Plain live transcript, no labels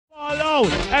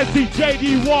known as the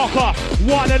JD Walker,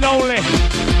 one and only.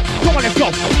 Come on, let's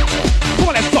go. Come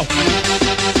on, let's go.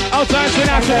 Outside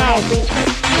International.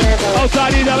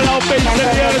 Outside the double out base in the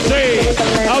LC.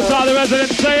 Outside the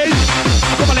resident stage.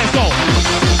 Come on, let's go.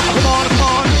 Come on, come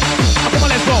on. Come on,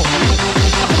 let's go.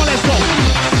 Come on, let's go.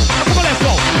 Come on, let's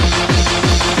go.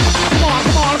 Come on,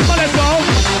 come on, come on, let's go.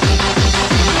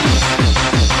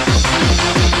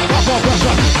 Rock on,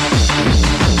 pressure.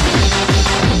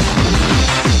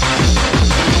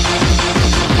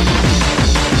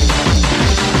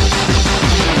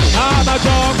 I'm a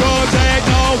jungle, take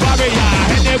no barrier.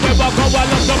 Anywhere I go, I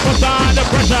look to put under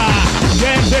pressure.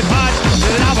 Yes, it's hot,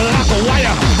 lava like a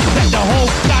wire. Set the whole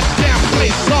goddamn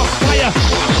place on fire.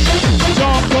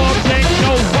 Jungle, take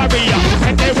no barrier.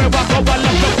 Anywhere I go, I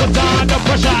look to put under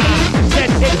pressure. Set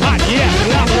it hot, yeah,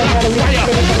 lava like a wire.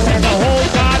 Set the whole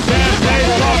goddamn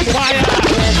place on fire.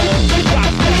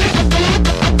 God damn it.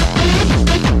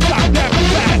 God damn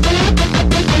it.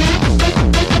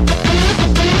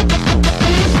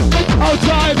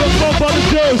 Outside the bump on the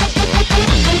juice.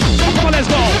 Come on, let's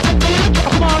go.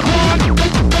 Come on, come on.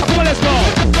 Come on, let's go.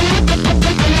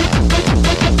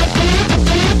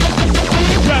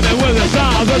 Jamming with the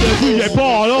sounds of the DJ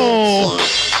Paulo.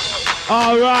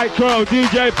 All right, crew.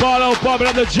 DJ Paulo bumping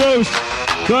up the juice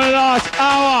for the last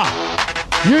hour.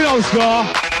 You know score.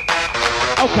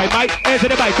 Okay, mate, into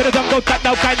the bass, to the jungle, that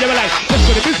now can you relate? Just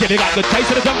for the music, they got the taste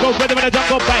of the jungle rhythm and the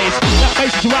jungle bass. That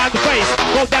bass is around the face,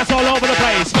 go dance all over the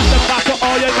place. Step back to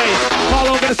all your mates,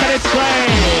 follow gonna set it straight.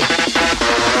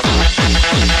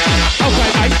 Okay,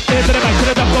 mate, into the bass, to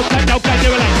the jungle, that now can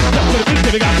you relate? Just for the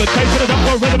music, they got the taste of the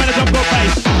jungle rhythm and the jungle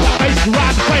bass. That bass is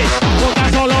around the face, go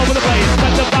dance all over the place.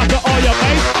 Step back to all your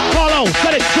mates, follow,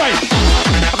 set it straight.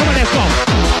 Come on, let's go.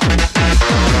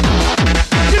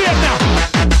 Get it up now.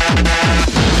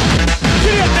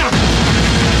 Get it up now!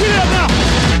 Get it up now!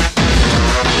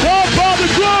 Don't bomb the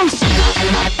juice!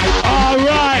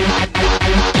 Alright!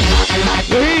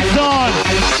 The heat's on!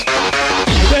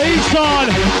 The heat's on!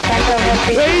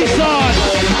 The heat's on!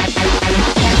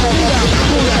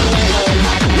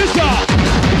 Let's go!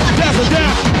 Dance it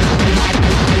down!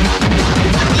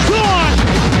 Come on!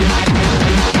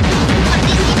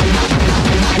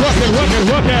 Work it, work it,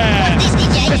 work it!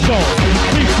 Let's go!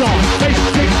 Beats on! Face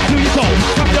sticks to your soul!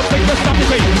 Stop your fingers, stop your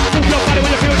feet! Move your body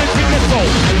when you feel the beat, let's go!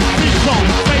 Beats on!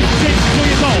 Face sticks to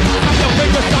your soul! Stop your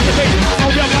fingers, stop your feet!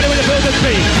 Move your body when you feel the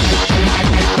beat!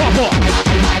 One more!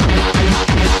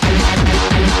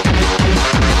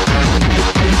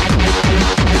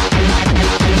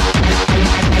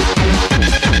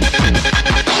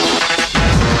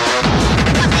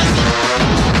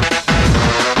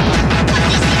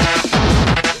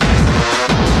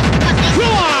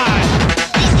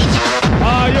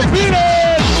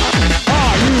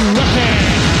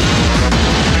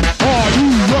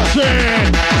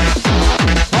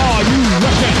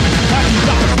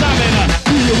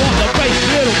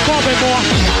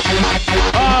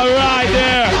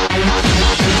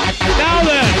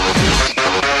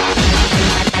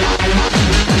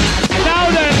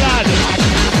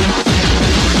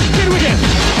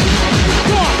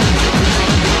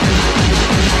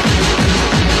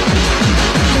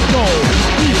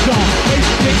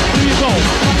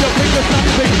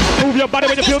 Body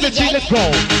when you feel the beat, let's go.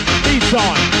 Beats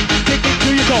on, kick it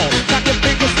to your goal. Tap your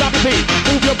fingers, stop the beat.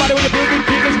 Move your body when you feel the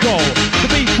beat, let's go. The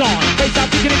beat's on, bass out,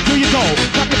 kick it to your goal.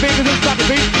 Tap your fingers and stop the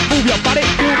beat. Move your body,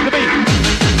 feel the beat.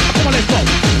 Come on, let's go.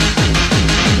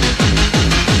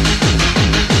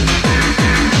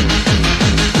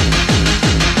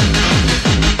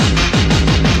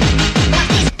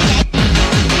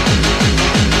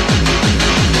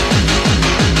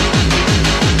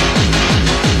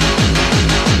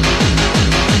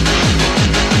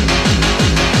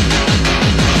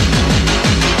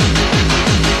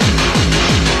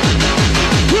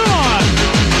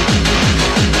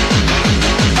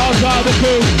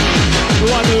 The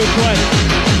one who requests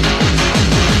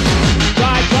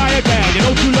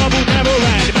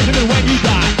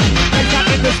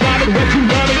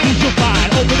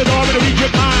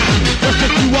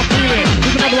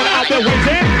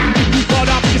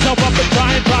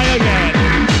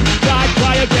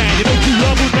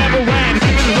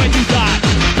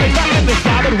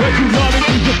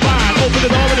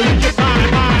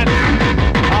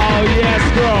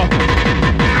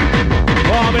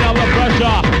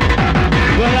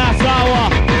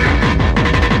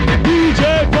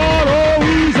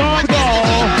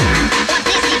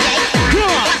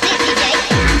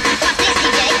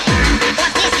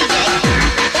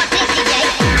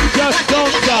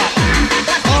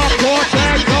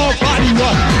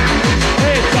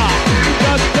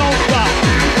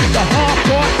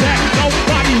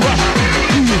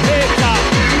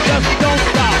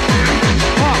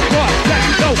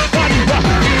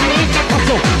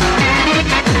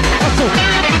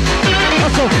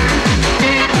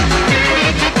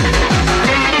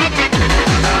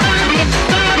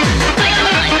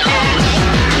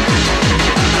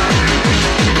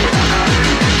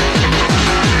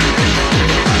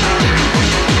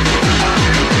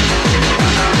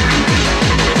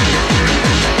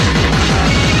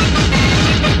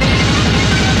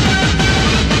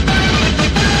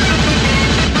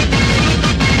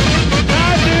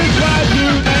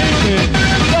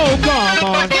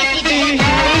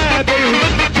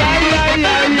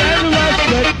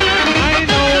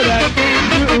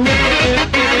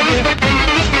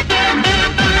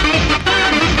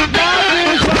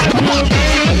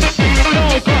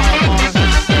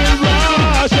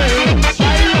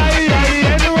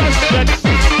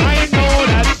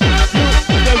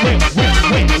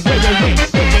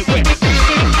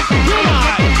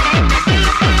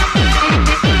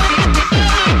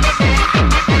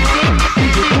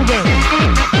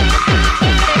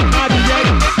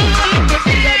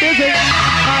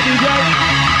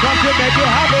come to make you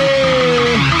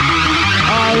happy.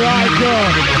 All right,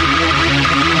 good.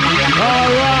 All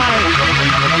right.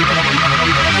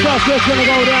 Stuff's just gonna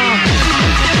go down.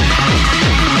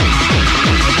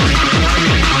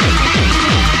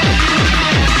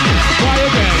 Try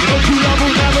again. What you love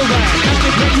will never end. That's the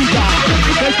thing you got.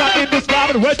 There's not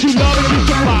indescribable. What you love is you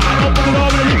can find. Open it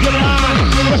over and you can line.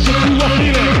 Rushing through a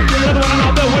feeling. Another one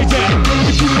out there waiting.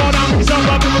 If you fall down, it's all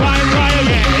up and try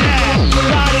again. Yeah.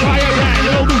 Try again.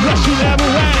 You know the rush you never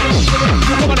end.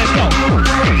 Come on, let's go.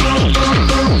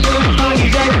 My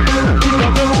DJ, you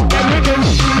got to get wicked.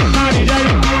 My DJ,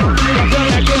 you got to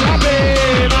make it happy.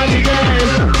 My DJ, come to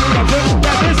get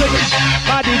busy.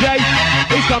 My DJ,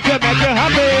 he's come to make you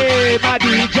happy. My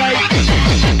DJ,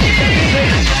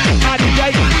 my DJ,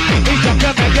 he's come to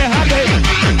make you happy.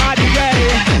 My DJ,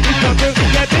 he's come to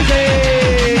get busy.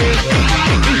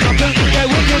 He's come to get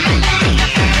wicked.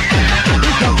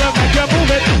 He's come to make you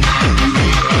move it.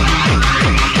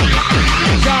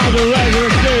 Sound the regular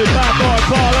dude, bad boy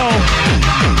Paulo.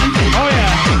 Oh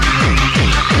yeah.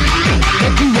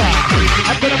 Let's do that.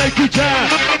 I'm gonna make you jam.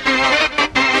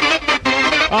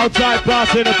 Outside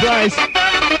pass in the place.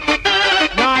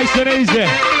 Nice and easy.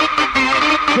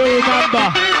 To remember.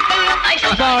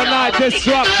 Tomorrow night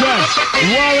destruction.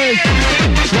 Worries.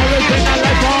 Worries in my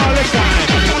life all the time.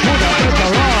 Put up with the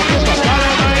rock.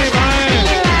 Follow my mind.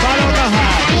 Follow the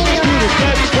high. Do the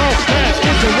step, stroke, step.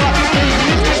 It's a rock.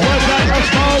 Words like a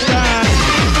smoke man.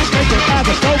 Make it as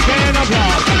a smoke and a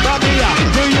block. Rub me up.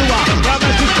 Do you up? That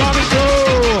message coming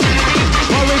through.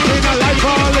 Worries in my life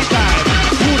all the time.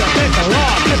 Put up with the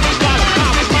rock. Follow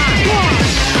my mind.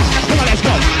 Come on, let's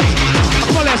go.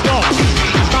 Come on, let's go.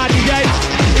 My DJ,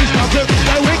 he's come to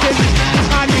stay wicked.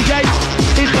 My DJ,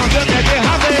 he's come to make it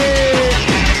happy.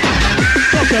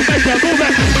 Come to make it move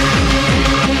it.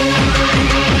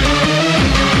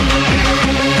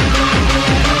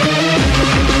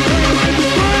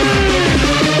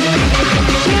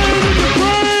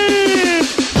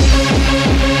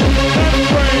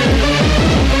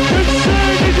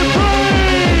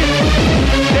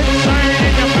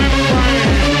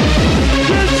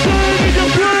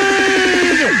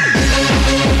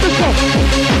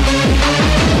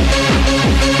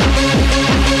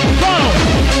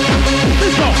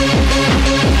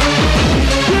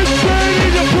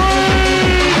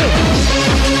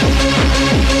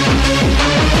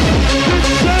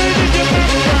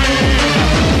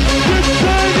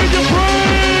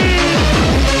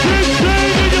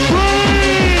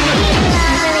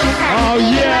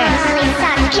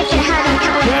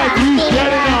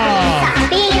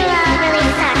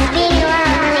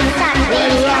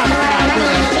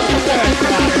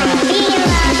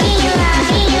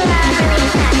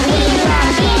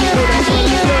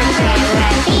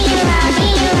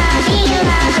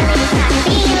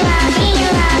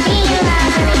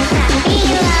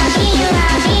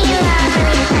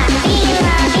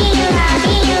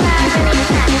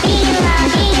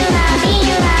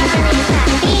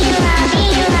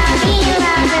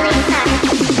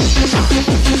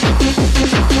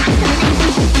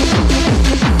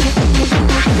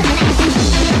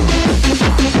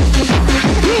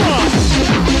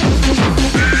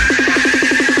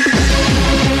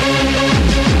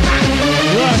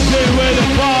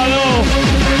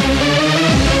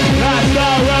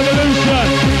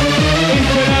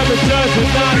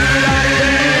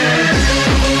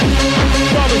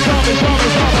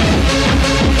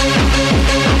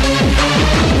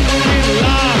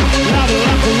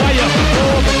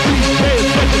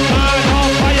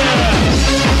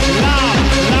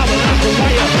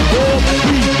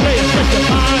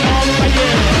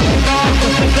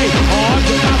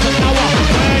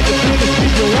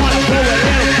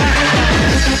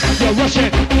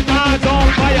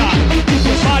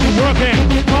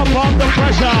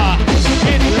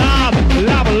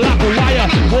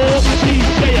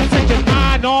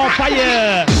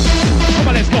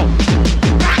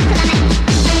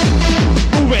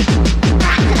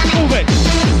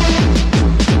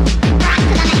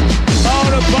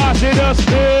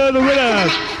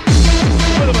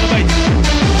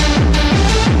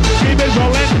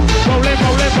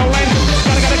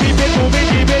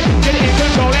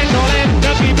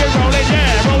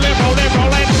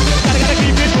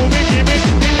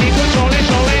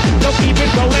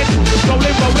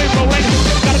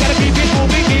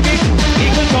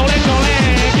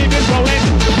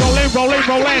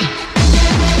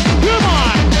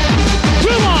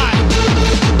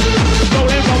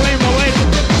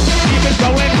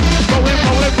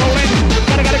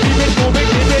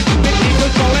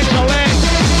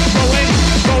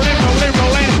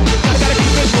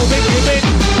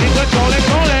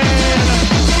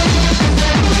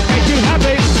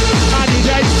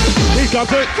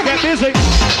 music, get busy.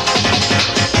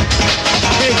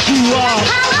 Make you up.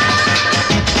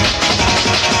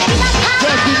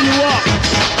 Dressing you up.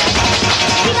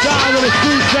 Down with a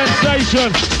street sensation.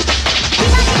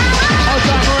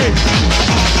 Outside Murray.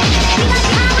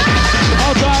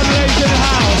 Outside ladies in the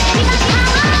house.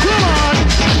 Come on.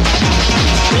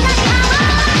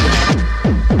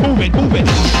 Move it, move it.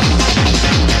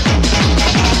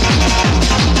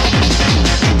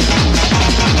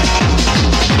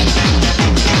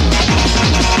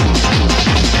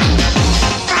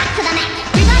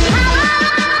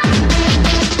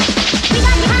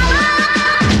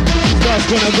 Just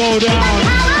gonna go down.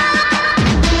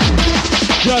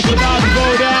 Just about to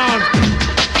go down.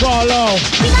 Follow.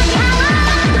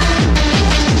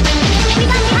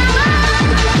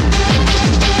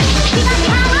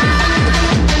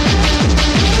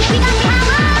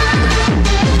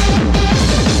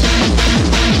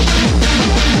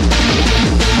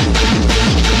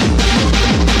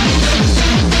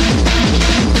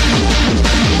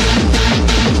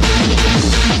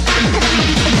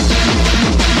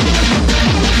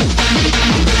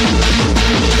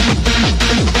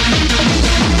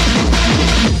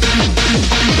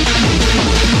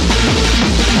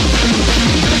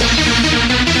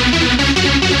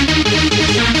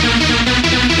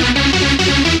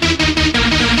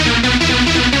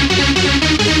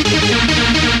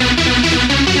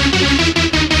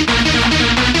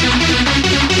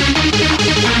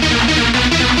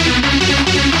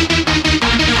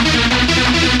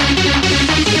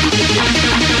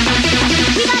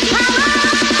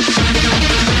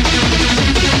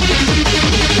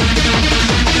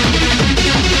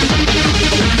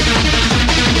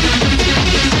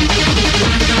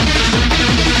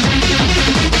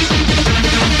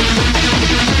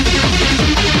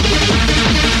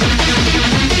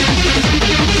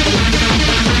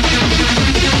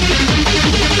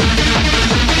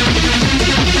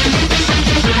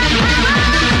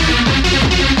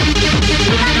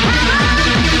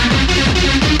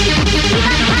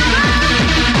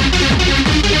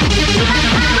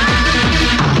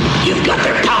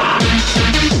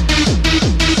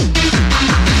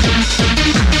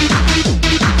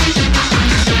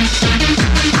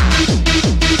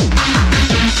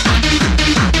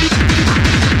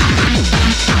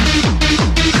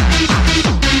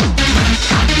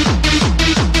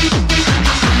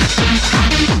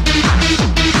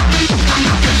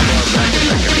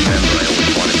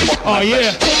 Oh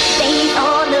yeah.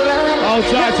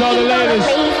 Outside to all the ladies.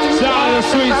 Sound of the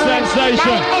sweet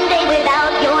sensation.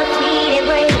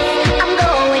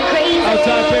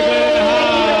 Outside people in the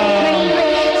house.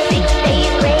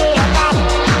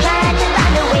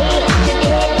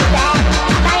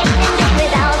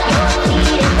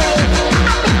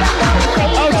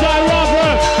 Outside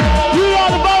Robert. You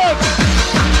are the boat.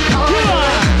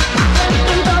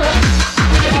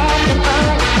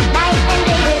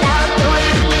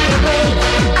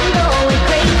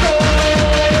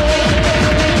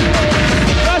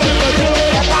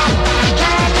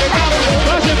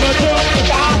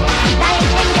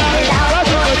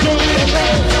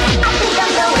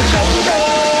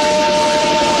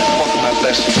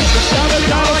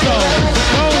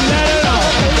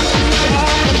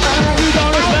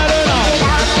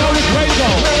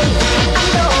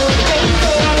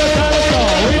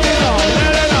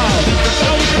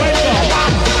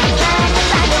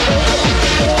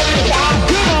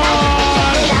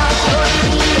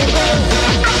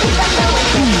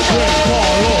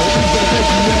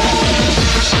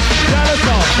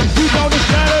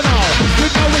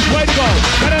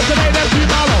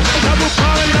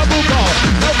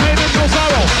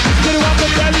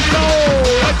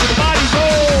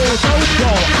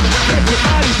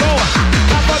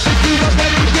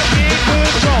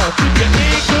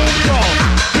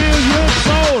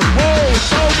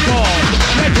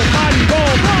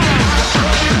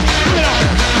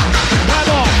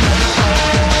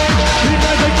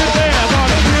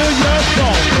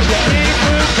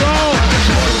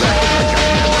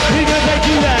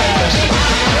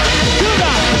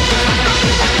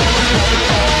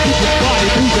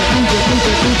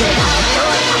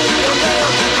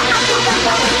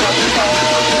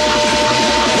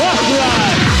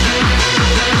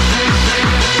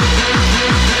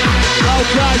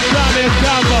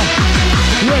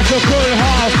 It's a full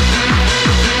house.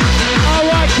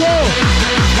 Alright, cool.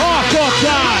 Hardcore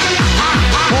time.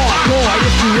 Hardcore,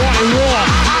 if you want it raw.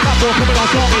 That boy coming on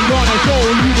top and gonna show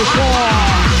you the score.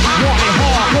 Want it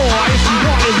hardcore, if you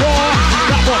want it raw.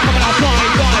 That boy coming on top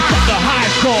and gonna set the high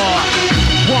score.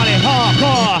 Want it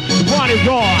hardcore, want it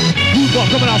raw. You boy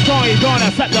coming on top and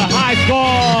gonna set the high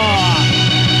score.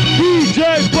 DJ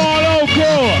Paul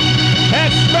Local.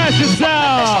 Express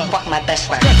yourself. Fuck my best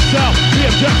friend. Express yourself. Be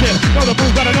objective. Know the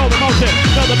move, gotta know the motion.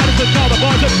 Know the medicine, know the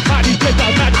potion. My DJ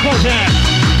does magic potion.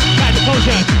 Magic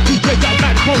potion. DJ does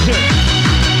magic potion.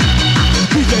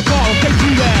 DJ Paul, take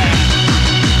you there.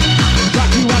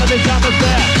 Rock you out of this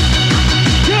atmosphere.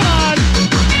 Come on.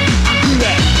 Do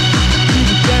that. Do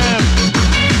the jam.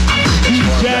 Do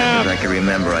the jam. I can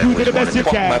remember. I Do always the best you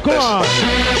can. Come on.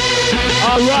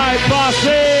 All right,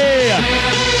 Bossy.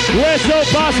 We're so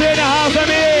bossy in the house,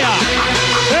 I'm here.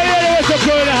 Hey, we're so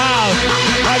cool in the house.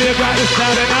 Have you got the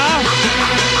stamina?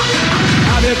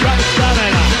 Have you got the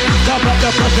stamina? Top up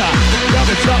the pressure. Tell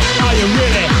me something, are you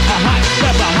really a hot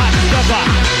stepper, hot stepper?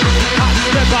 Hot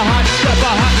stepper, hot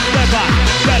stepper, hot stepper.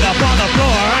 Get up on the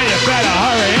floor and you better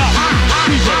hurry up.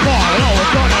 DJ Paul, oh,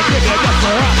 we're gonna give you just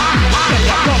a rock. Get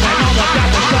you coming on the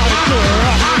dance and start to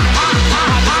rock.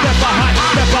 Hot stepper, hot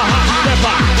stepper, hot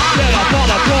stepper. Get up on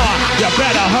the floor, you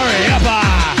better hurry up.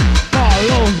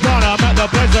 Paul's gonna make the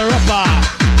place a ripper.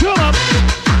 Come on.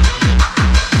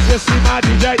 You see my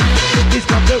DJ, he's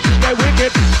come to get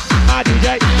wicked. My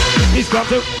DJ, he's come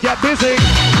to get busy.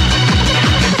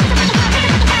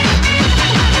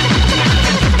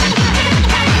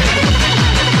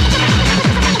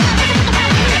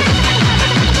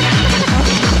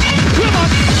 Come on,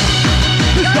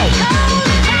 let's go.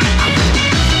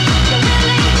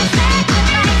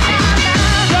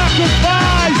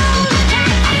 Sacrifice.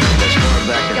 As far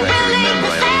back as I can remember,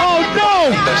 I Oh no!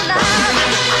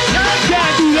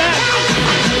 Can't do that!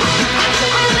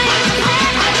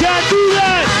 Can't do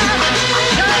that!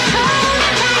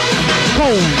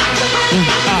 Cold.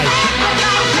 Ice.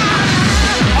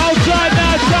 Outside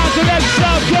now, it's time to let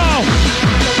yourself go!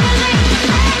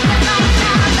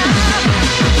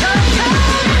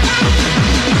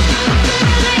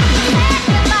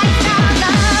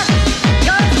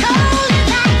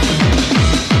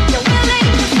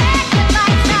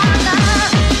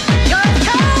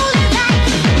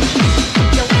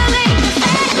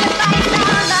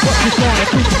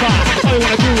 All you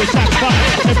wanna do is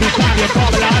sacrifice. Every time you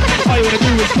come alive, all you wanna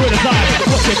do is criticize.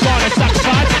 What you gonna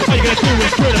sacrifice? All you gonna do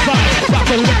is criticize. Stop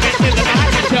to look me in the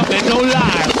eye, tell me no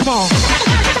lie. Come on,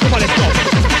 let's go.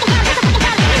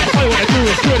 All you wanna do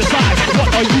is criticize. What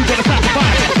are you gonna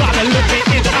sacrifice? Stop to look me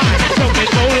in the eye, tell me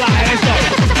no lie. Let's go.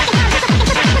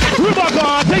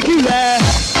 Rubicon, take you there.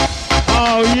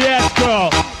 Oh yes, girl.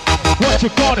 What you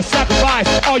gonna sacrifice?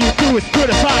 All you do is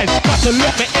criticize. Got to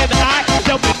look me in the eye,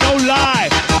 tell me no lie.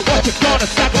 What you gonna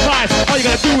sacrifice? All you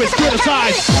gotta do is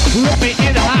criticize. Look me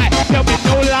in the eye, tell me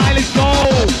no lie. Let's go.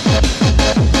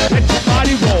 Let your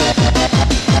body roll.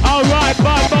 All right,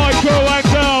 bad boy, crew and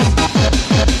girls.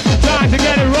 Time to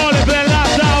get it rolling for the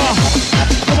last hour.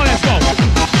 Come on, let's go.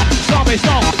 Zombie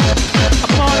song.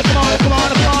 Come on, come on, come on,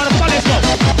 come on, come on, let's go.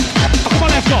 Come on,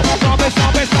 let's go. Zombie,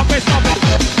 zombie, zombie, zombie.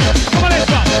 Come on, let's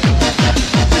go.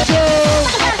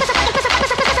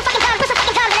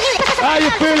 How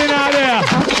you feeling out there?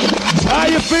 How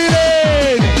you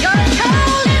feeling?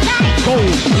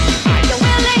 Cold.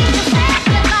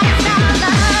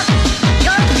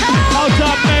 How's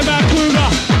up, man, Cougar?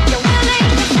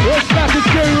 What's back to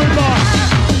scary rumor?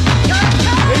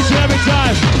 Each and every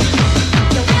time.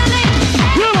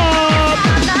 Come on!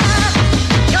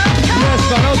 Yes,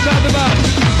 man, outside the back.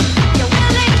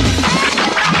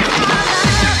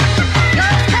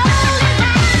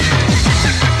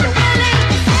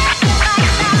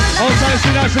 Outside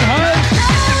National House,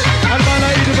 and man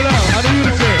like Edie below, and the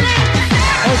Unity.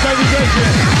 Outside the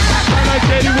Jason, man like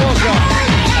Katie Walker.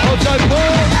 Outside the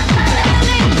ball,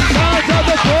 outside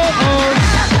the ball.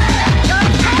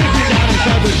 Take it down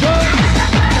inside the show.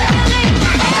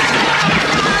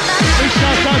 It's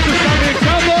now time to stand in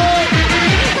cover.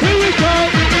 Here we go.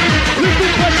 Lift the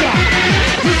pressure.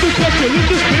 Lift the pressure. Lift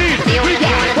the speed. We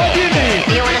got what you need.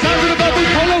 Sounds of the bubble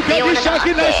polo, baby,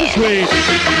 shocking nice and sweet.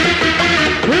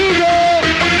 Here we go.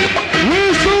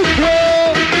 Whistle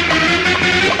blow.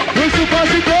 Whistle pass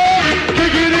it up.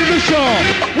 Kick it in the show.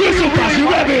 Whistle pass it,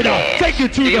 rev it up. Take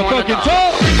it to the fucking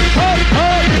top. Up,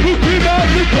 up, we keep out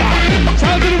the top.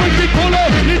 Sound of the wicked polo,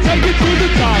 you take it to the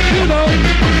top, you know.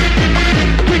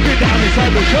 Kick it down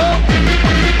inside the show.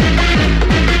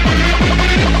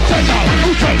 Check out,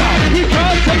 oh check out. We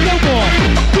can't take no more.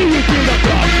 Do you feel the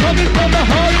blood coming from the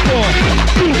hardcore?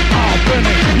 You are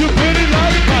burning, you're burning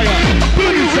like fire.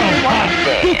 Burning so hot,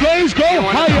 the flames go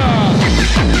higher.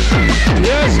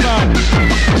 Yes, man.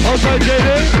 Outside JD,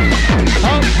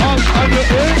 hung on your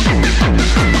ear.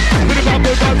 With the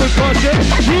bubble caution,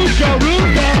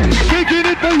 Ruka, kicking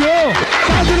it for you.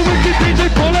 Sound of the wicked DJ,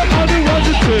 pull up on the ones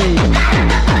and twos.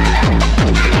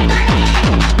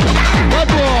 What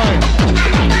boy?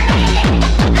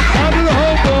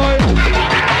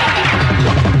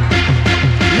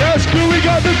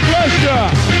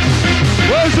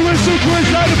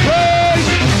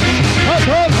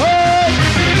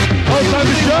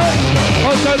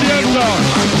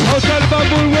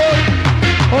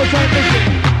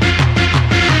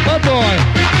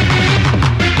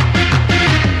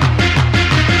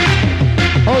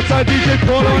 DJ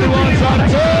Paul on the ones on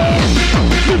top.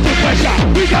 Lift the pressure,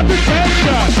 we got the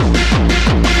tension.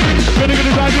 Gonna get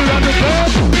it right around the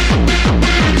bed.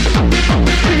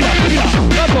 Pick it up,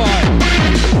 that boy.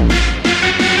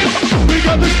 We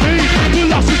got the speed,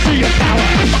 velocity and power.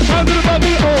 Time to the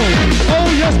bubble all. Oh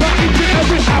yes, by each and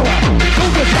every hour.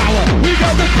 Over power, we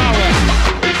got the power.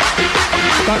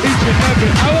 By each and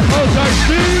every hour, oh time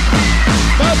speed.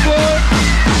 That boy.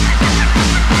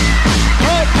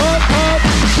 Up, up, up,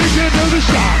 we can do the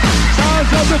shot.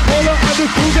 Sounds of the Polo and the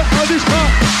Cougar on this car.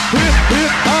 Hit,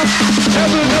 hit, up,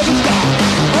 never, never stop.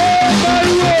 Oh my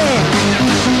word.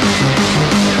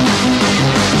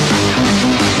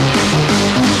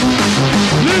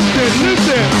 Lift it, lift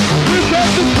it. Lift up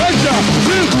the pressure.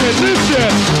 Lift it, lift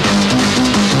it.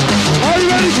 Are you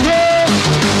ready, Craig?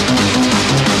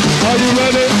 Are you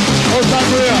ready? Oh,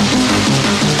 Sangria.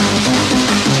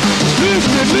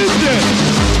 Lift it, lift it.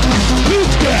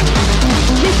 Lift it.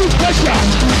 Lift the pressure.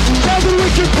 Sound of the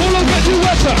wicked Polo, get you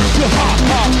wetter. You hot,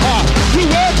 hot, hot. You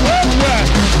wet, wet, wet.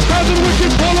 Sound of the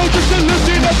wicked Polo, just to lift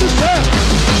it up the set.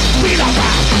 We got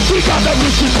that. We got that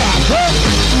wicked back, huh?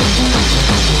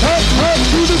 Up, up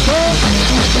to the top.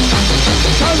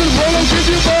 Sound of the Polo, give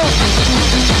you more.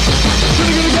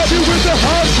 Gonna get you with the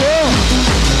hardcore.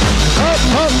 Up,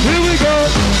 up, here we go.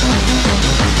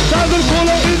 Sound of the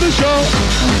Polo in the show.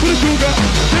 With the Cougar,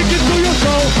 take it to your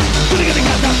soul. Gonna get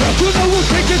that stuff. You know we'll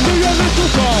take it to your little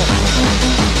soul.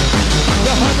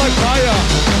 The hot like fire.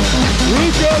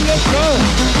 Root girl, let's go.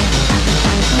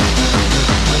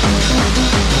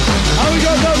 How we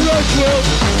got that rush, Will?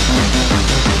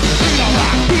 Bring it on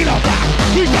back.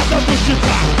 We got that wicked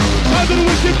back. Sound of the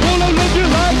wicked Polo, love you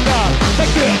like that.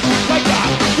 Like this, like that.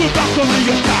 We're back on the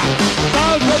attack.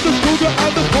 Sound of the Cougar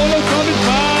and the Polo coming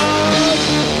back.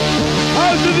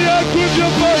 Out to the air with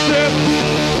your body.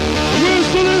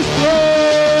 Whistle is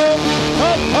slow.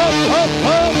 Up, up, up,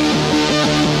 up.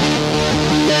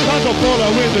 Sound of Polo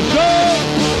win the show.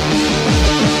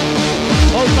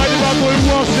 Outside the Marco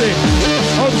Oldskool.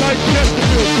 Outside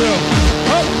Chesterfield, Phil.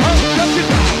 Up, up, jump it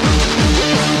down.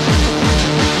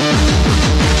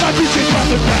 Now you can drop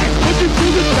the back. Put it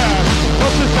through the tag.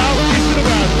 Up the south, east to the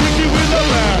west. Sticky with the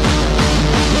left.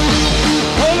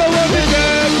 Polo on the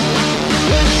deck.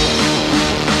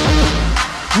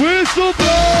 Whistle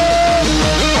blow.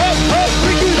 Up, up,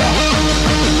 pick it up.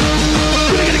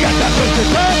 Gonna get that push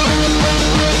up.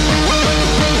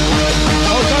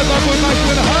 Outside my boy Mike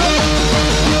in the house.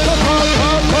 Pop, pop,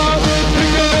 pop, pop.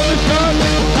 Pick it on the shot.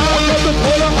 Now I've got the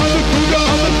Polo on the Cougar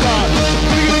on the side.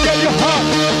 Gonna get your heart.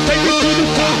 Take it to the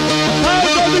top. Now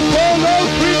I've got the Polo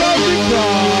 3,000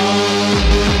 cross.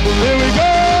 Here we go.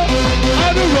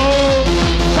 On the roll.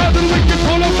 Sound of the wicked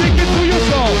Polo, take it to your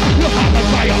soul. You're hot like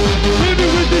fire. Burn it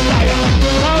with desire.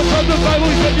 Sound of the Bible,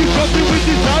 get you something with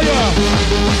desire.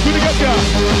 Gonna get ya.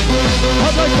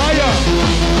 Hot like fire.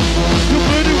 You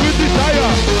burn it with desire.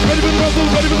 Ready for the rumble,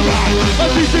 ready for the ride. A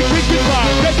decent kick it back.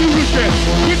 Get you wicked.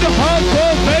 With the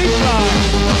hardcore baseline.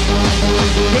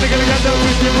 Gonna get that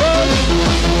wicked run.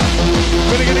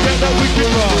 Gonna get that wicked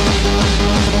run.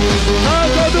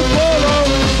 Sound of the Polo.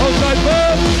 Outside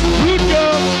bird. Root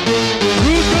girl.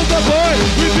 Root girl the boy.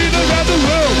 We've been around the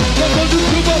world. What goes to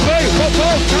Super Bay? What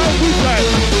goes down we say?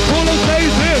 Polo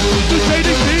says this. The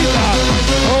shading Caesar.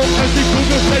 Oh, as the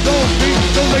Cougar said, don't be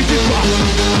no lazy drop.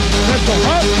 Let's go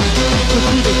up. Let's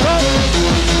do the top.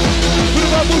 Put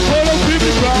him up with Polo, keep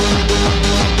it drop.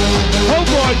 Oh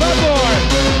boy, that boy.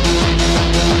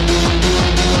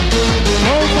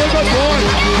 Oh boy, that boy.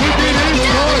 We did his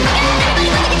boy.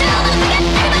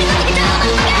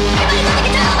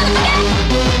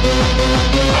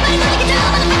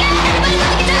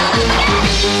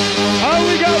 How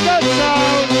we got that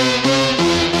sound?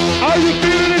 Are you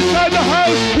feeling inside the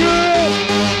house, crew?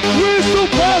 Whistle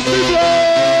parsley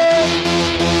blow.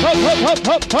 Hop, hop, hop,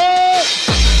 hop, hop.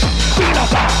 Bring it up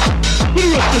back.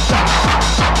 Bring it up the top.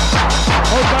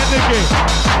 Outside Nicky.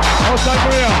 Outside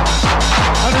Maria.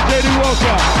 And the JD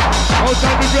Walker.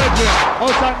 Outside the Brethren.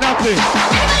 Outside Natty.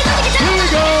 Here we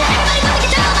go.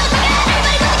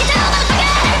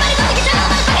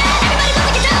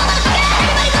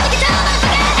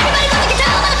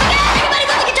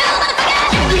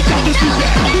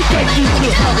 We take you to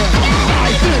heaven.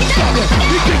 I did something.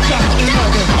 We kick that in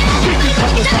heaven. Kick it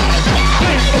up the side.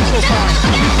 Play it so fine.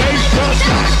 We take the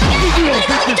time. We do a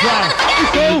fucking drive.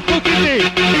 It's so fucking neat.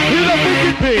 Hear the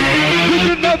fucking beat. You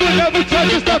can never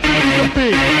touch us. Nothing you can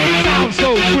beat. Sounds so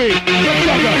sweet. The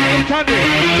sugar, the candy.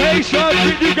 Take shots.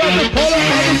 You got the Polo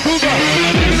and the Cougar.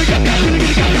 We're gonna get that. We're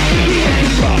gonna get that. We're gonna get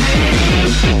that.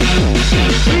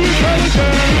 Here we go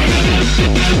again.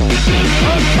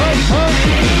 Up, up, up.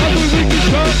 How do we make it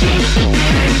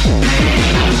jump?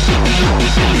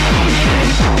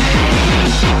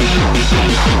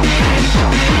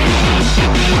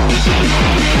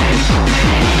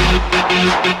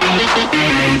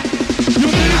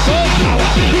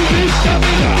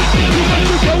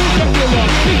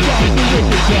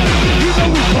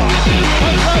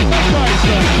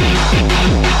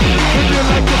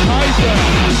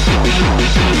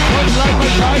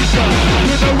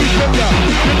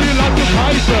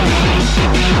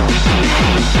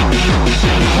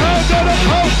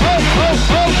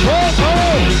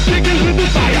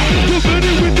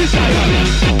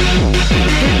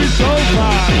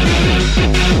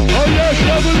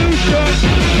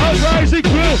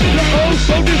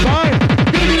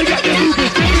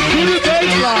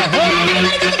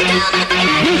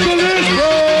 Whistle is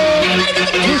blow.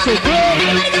 Whistle blow.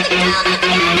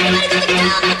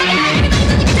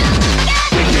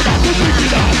 Pick it up, pick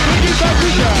it up, pick it up,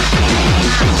 pick it up.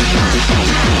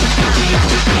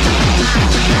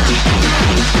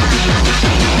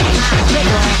 Come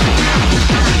on.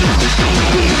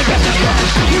 Who's gonna get that bar?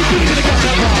 Who's gonna get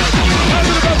that bar? I'm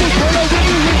gonna go for Polo with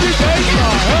you with your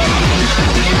baseline, huh?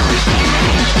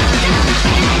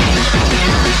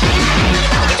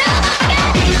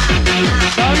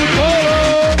 Time to Polo!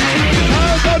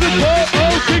 Time to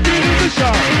Polo! Kick it in the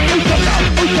shot! Who's coming out?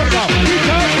 Who's coming out? You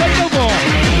can't take no more!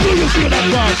 Do you feel that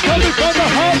bar? Coming from the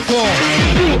hardcore!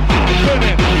 You are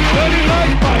burning! Burning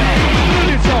like fire!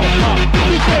 Burning so hot!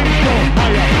 You can't go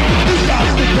higher! You got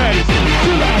the face!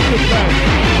 You got the face!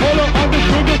 Polo on the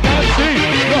Google can't see!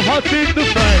 The hot in the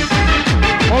face!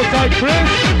 Outside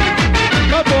Chris!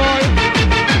 My boy!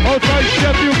 Outside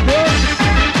Sheffield Brook!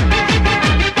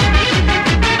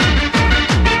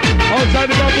 Outside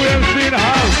the double MC in the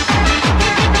house.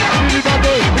 See the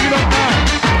double, pick it up now.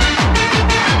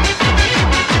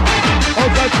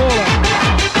 Outside Paula.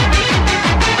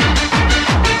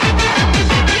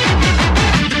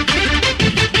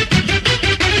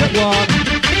 Check one.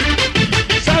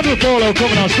 Sandra Paulo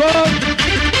coming out strong.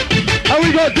 And we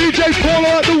got DJ Paulo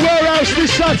at the warehouse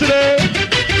this Saturday.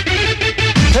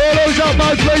 Paulo's at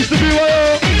my place to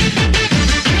BYO.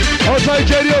 Outside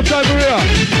JD, outside Maria,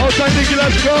 outside Nikki,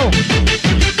 let's go.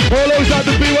 Paulo's at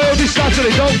the BYO this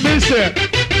Saturday, don't miss it.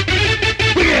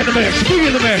 Bring it in the mix, bring it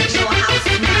in the mix.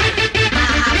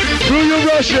 Through your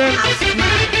Russian.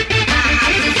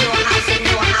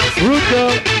 Ruka.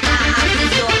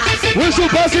 Whistle,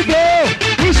 pass it, blow.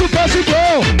 Whistle, pass it,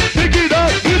 blow. Pick it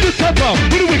up with the tempo,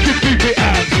 with the wicked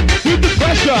BPM, with the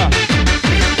pressure.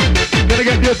 Gonna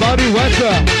get your body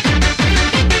wetter.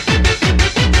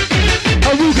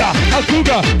 Aruga,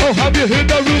 Akuga, oh have you heard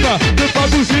the rumor? The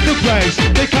bubbles in the place,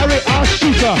 they carry our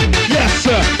shooter. Yes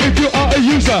sir, if you are a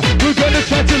user, we're gonna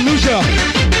try to lose ya.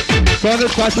 Gonna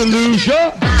try to lose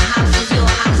ya.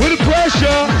 With the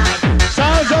pressure,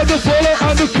 sounds of the Polo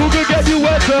and the Cougar get you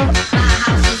wetter.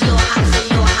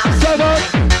 Come on.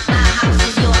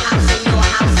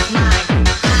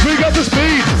 We got the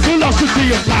speed,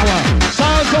 velocity and power.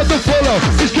 Sounds of the Polo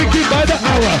is kicking by the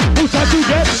hour. No time to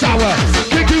get sour.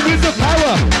 Kicking with the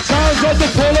power. Sounds of the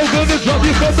Polo gonna drop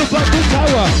you from the Blackpool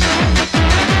Tower.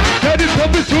 Get it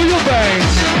pumping through your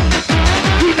veins.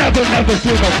 You never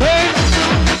feel no pain.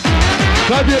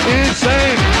 Drive you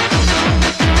insane.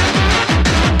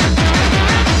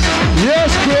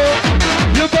 Yes, crew,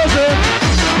 you're buzzing.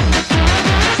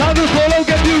 Sound of the Polo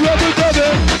get you rubber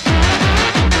dubbing.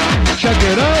 Check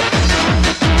it out.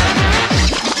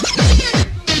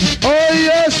 Oh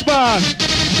yes, man.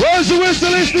 Where's the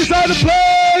whistlist inside the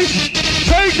place?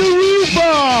 Take the roof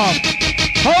off.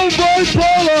 Homeboy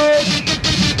Polo.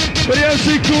 For the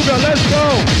MC Cougar, let's go.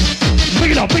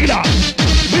 Pick it up, pick it up.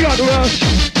 We got the rush.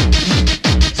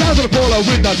 Sounds of the Polo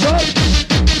with that touch.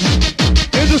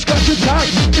 In the scratch attack.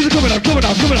 He's coming on, coming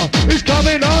on, coming on. He's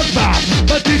coming on back.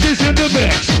 But DJ's in the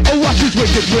mix. Oh, watch his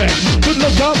wicked trick. Good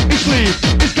look up his sleeve.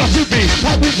 It's got to be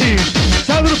packed with ease.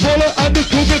 Sound of the Polo and the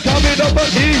Cougar coming up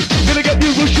at E. Gonna get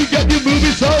you rushing, get you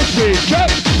moving so speed. Check.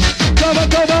 Come on,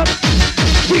 come on.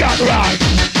 We got the ride.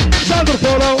 Sound of the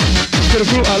Polo. To the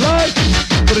crew alive.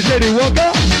 For the JD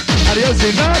Walker. And the LC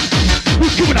Nat.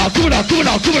 Who's coming out, coming out, coming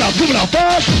out, coming out, coming out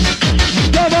fast.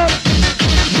 Come on.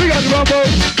 We got the rumble.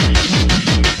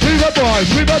 Three bad boy,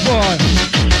 three bad boy.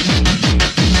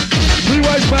 Three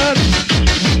wise man.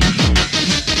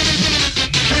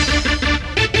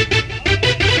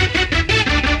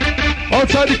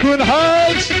 Outside the crew in the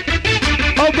house.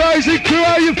 Uprising crew,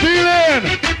 how you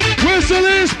feeling? Whistle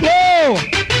is blow.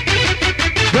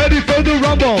 Ready for the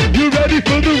rumble, you ready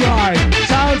for the ride.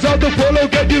 Sounds of the Polo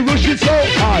get you rushing so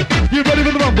high. You ready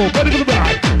for the rumble, ready for the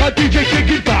ride. My DJ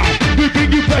kicking back, we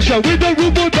bring you pressure with the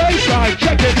rumble baseline.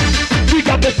 Check it, we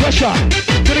got the pressure,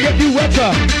 gonna get you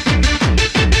wetter.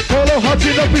 Polo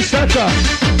hotting up his center.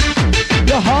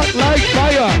 You're hot like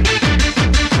fire.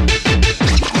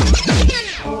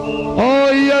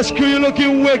 Oh yes, crew, you're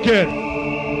looking wicked.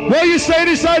 What you saying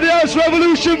inside the house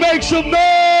revolution? Make some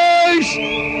noise!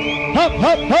 Hop,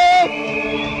 hop, hop!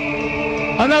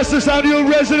 And that's the sound of your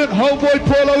resident homeboy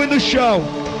Polo in the show.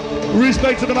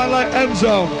 Respect to the man like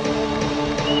Enzo.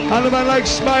 And the man like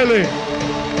Smiley.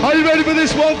 Are you ready for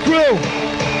this one, crew?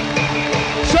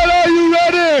 Said, are you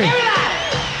ready?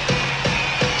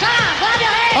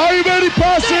 Are you ready,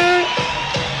 posse?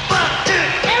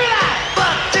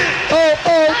 Oh,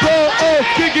 oh, oh, oh,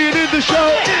 kicking in the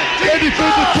show. Ready for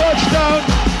the touchdown.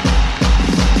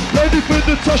 Ready for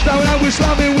the touchdown, and we're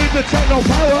slamming with the techno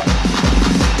power.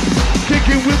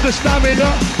 Kicking with the stamina,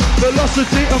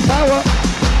 velocity and power.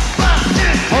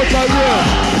 Outside real.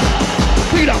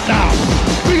 Beat up now.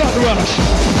 We got the rush.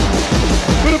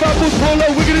 What about Bull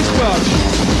Polo, Wiggity Scratch?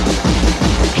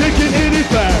 Kicking in his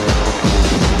back.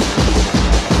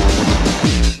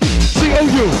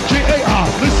 C-O-U-G-A-R.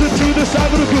 Listen to the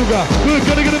sound of the cougar. We're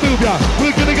gonna move ya.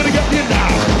 We're gonna get you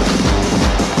now.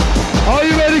 Are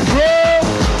you ready,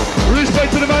 crew?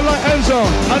 Respect to the man like Enzo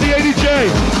and the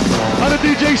ADE-J and the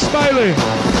DJ Smiley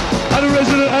and the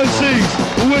resident MCs.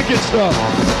 Wicked stuff.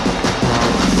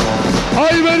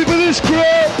 Are you ready for this, crew?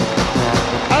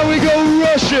 And we go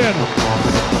Russian.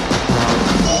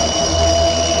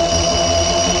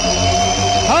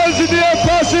 Hands in the air,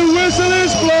 passing, whistle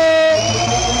is blow.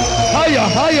 Higher,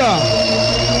 higher.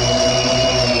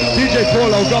 DJ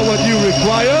Polo got what you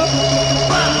require.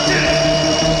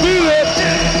 Feel it.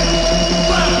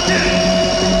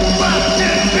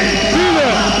 Feel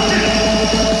it.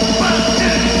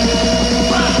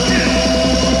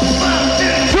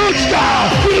 Touchdown.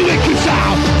 We wicked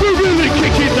sound. We really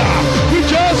kick it down. We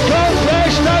just can't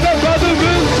crash down around the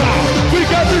room town. We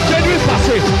got the genuine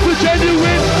posse, the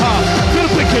genuine heart. Gonna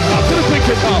pick it up, gonna pick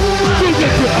it up. We'll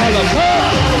get you all of her.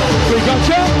 We got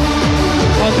you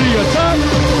on the attack.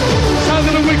 Sound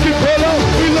of the wicked Polo.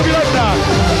 We love you like that.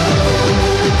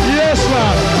 Yes,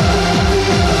 man.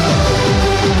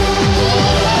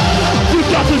 We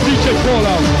got the DJ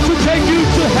Polo to take you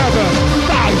to heaven.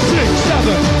 5, 6,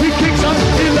 7. He kicks up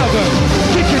 11.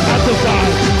 Kicking at the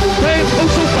vibes. Playing oh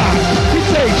so fast. He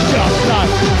takes just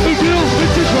like a real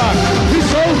vintage rock. He's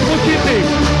so fucking neat.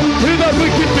 Hear that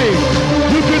wicked beat.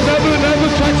 You could never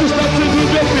try to stop to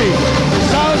move your feet.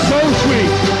 Sounds so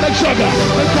sweet, like sugar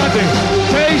and candy.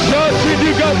 Taste your treat,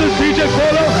 you got the DJ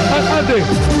Polo and Andy.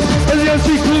 And the MC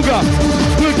Cougar,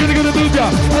 we're gonna move ya.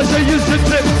 I say you sit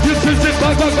back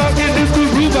in the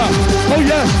room. Oh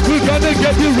yes, we're gonna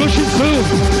get you rushing soon.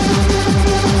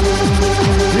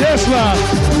 Yes, man.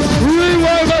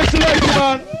 Rewind my selection,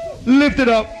 man. Lift it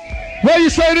up. What you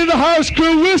saying in the house,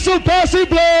 crew? Whistle, passing,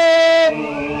 blow.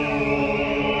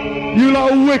 You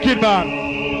lot are wicked, man.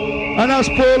 And that's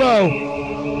Polo.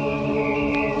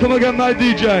 Come again, my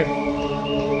DJ.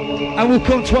 And we'll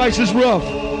come twice as rough.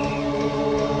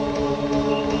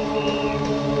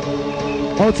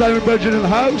 All time in Belgium in the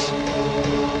house.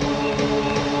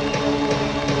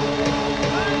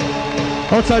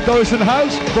 Outside Doris in the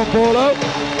house from Polo.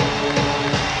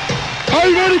 Are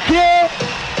you ready, crew?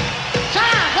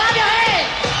 Clap your hands.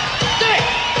 Do it.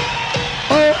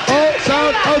 Oh,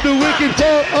 sound of the wicked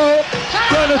Polo.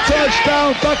 Gonna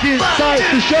touchdown back inside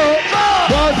the show.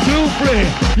 1, 2, 3.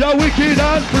 You're wicked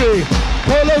and free.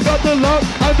 Polo got the lock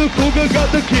and the cougar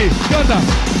got the key. Gonna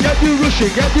get you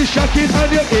rushing, get you shocking on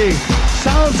your E.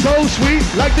 Sounds so sweet,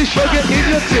 like the sugar in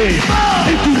your tea.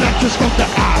 If you like to smoke the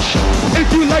ash, if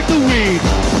you like the weed,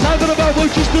 sounding about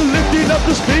what you're still lifting up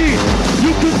the speed.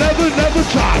 You could never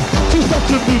try to stop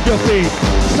to move your feet.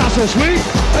 Sounds so sweet,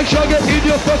 like sugar in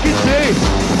your fucking tea.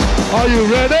 Are you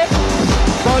ready?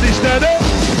 Body steady.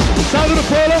 Sound of the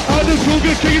Polo and the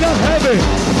cougar kicking up heavy.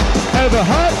 Ever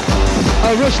had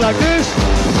a rush like this?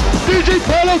 DJ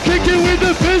Polo kicking with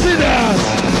the busyness.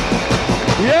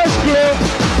 Yes, bro.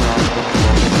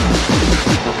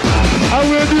 And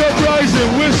we're the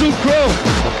Uprising, Whistle Crow.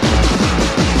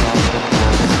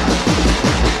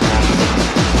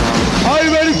 Are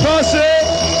you ready, posse?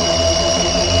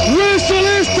 Whistle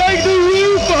is take the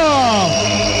roof off.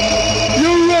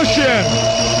 You're rushing.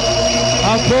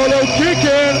 And Polo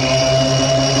kicking.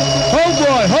 Oh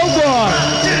boy, oh boy.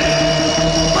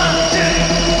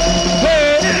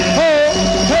 Hey, ho,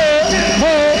 hey,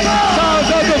 ho. Sounds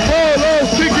of the Polo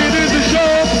kicking in the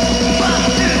show.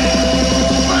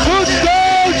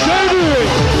 Touchdown, Jamie.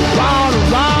 Round,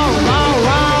 round, round,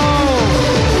 round.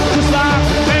 Just like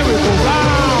a miracle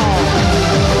round.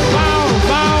 Round,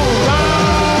 round,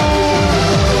 round.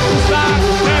 Just like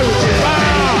a miracle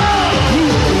round.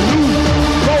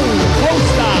 Roll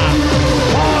style.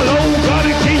 Polo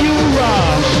gonna give you a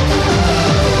rush.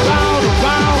 Round,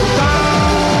 round, round.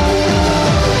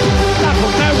 Like a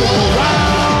miracle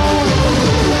round.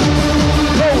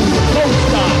 Roll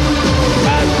style.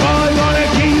 That boy gonna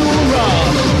give you a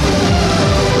rush.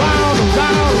 Round,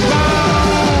 round,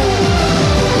 round.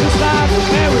 Just like a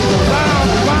miracle round,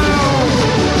 round.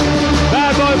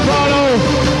 Bad boy Polo.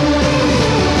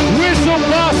 Whistle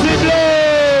passing blow.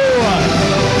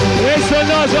 It's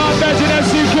another Belgian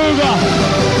FC Cougar.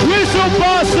 Whistle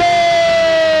passing.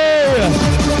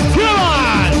 Come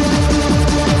on.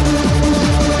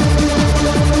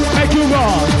 Make you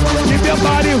run. Keep your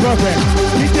body working.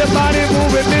 Keep your body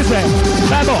moving, busy.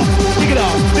 Bad boy, kick it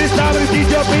off. This time it's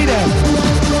DJ beating.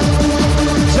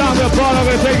 Sound the Polo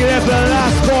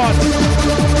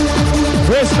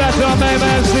Respect to our main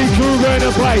man, Steve Kruger in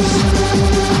the place.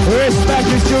 Respect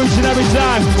is Jewish and every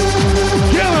time.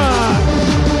 Come on!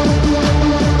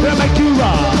 We'll make you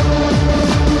rock.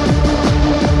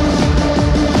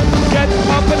 Get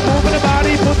up and moving the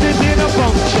body, put it in a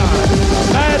function.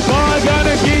 Bad boy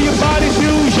gonna give your body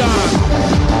fusion.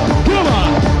 Come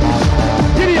on!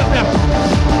 Giddy up now!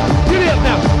 Giddy up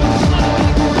now!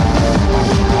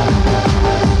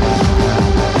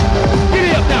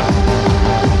 Giddy up now!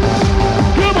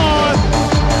 Come on!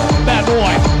 Bad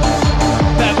boy!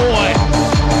 Bad boy!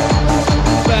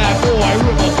 Bad boy,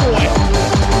 river boy!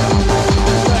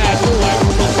 Bad boy,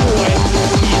 river boy!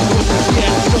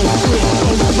 Yeah, so quick, so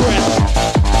stress!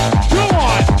 Come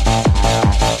on!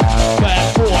 Bad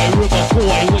boy, river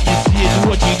boy, what you see is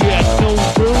what you get. No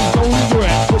rules, no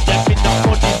regrets. Put that in the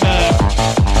money bag.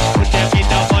 Put that in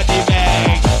the money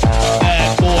bag. Bad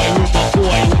boy, river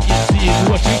boy, what you see is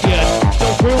what you get. No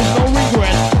rules, no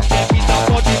regrets. Put that in the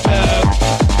money bag.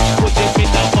 Put that in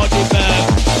the money bag.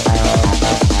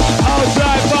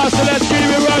 Outside faster, let's keep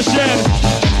it rushing.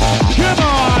 Come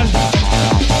on!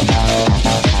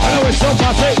 I know it's so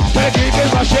fast, better keep it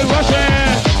rushing, rushing.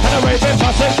 I know it's been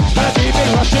fast, better keep it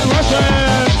rushing,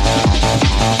 rushing.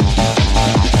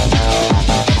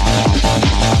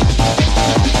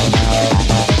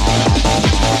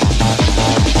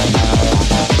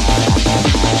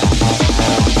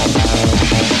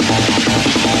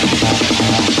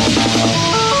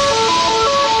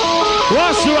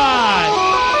 That's right.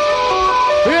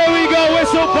 Here we go,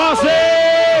 whistle posse.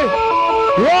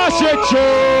 Rush it,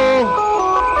 Joe.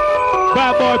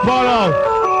 Bad boy Polo.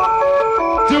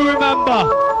 Do remember,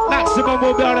 Maximum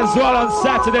will be on as well on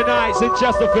Saturday nights in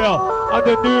Chesterfield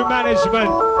under new management.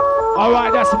 All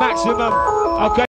right, that's Maximum. Okay.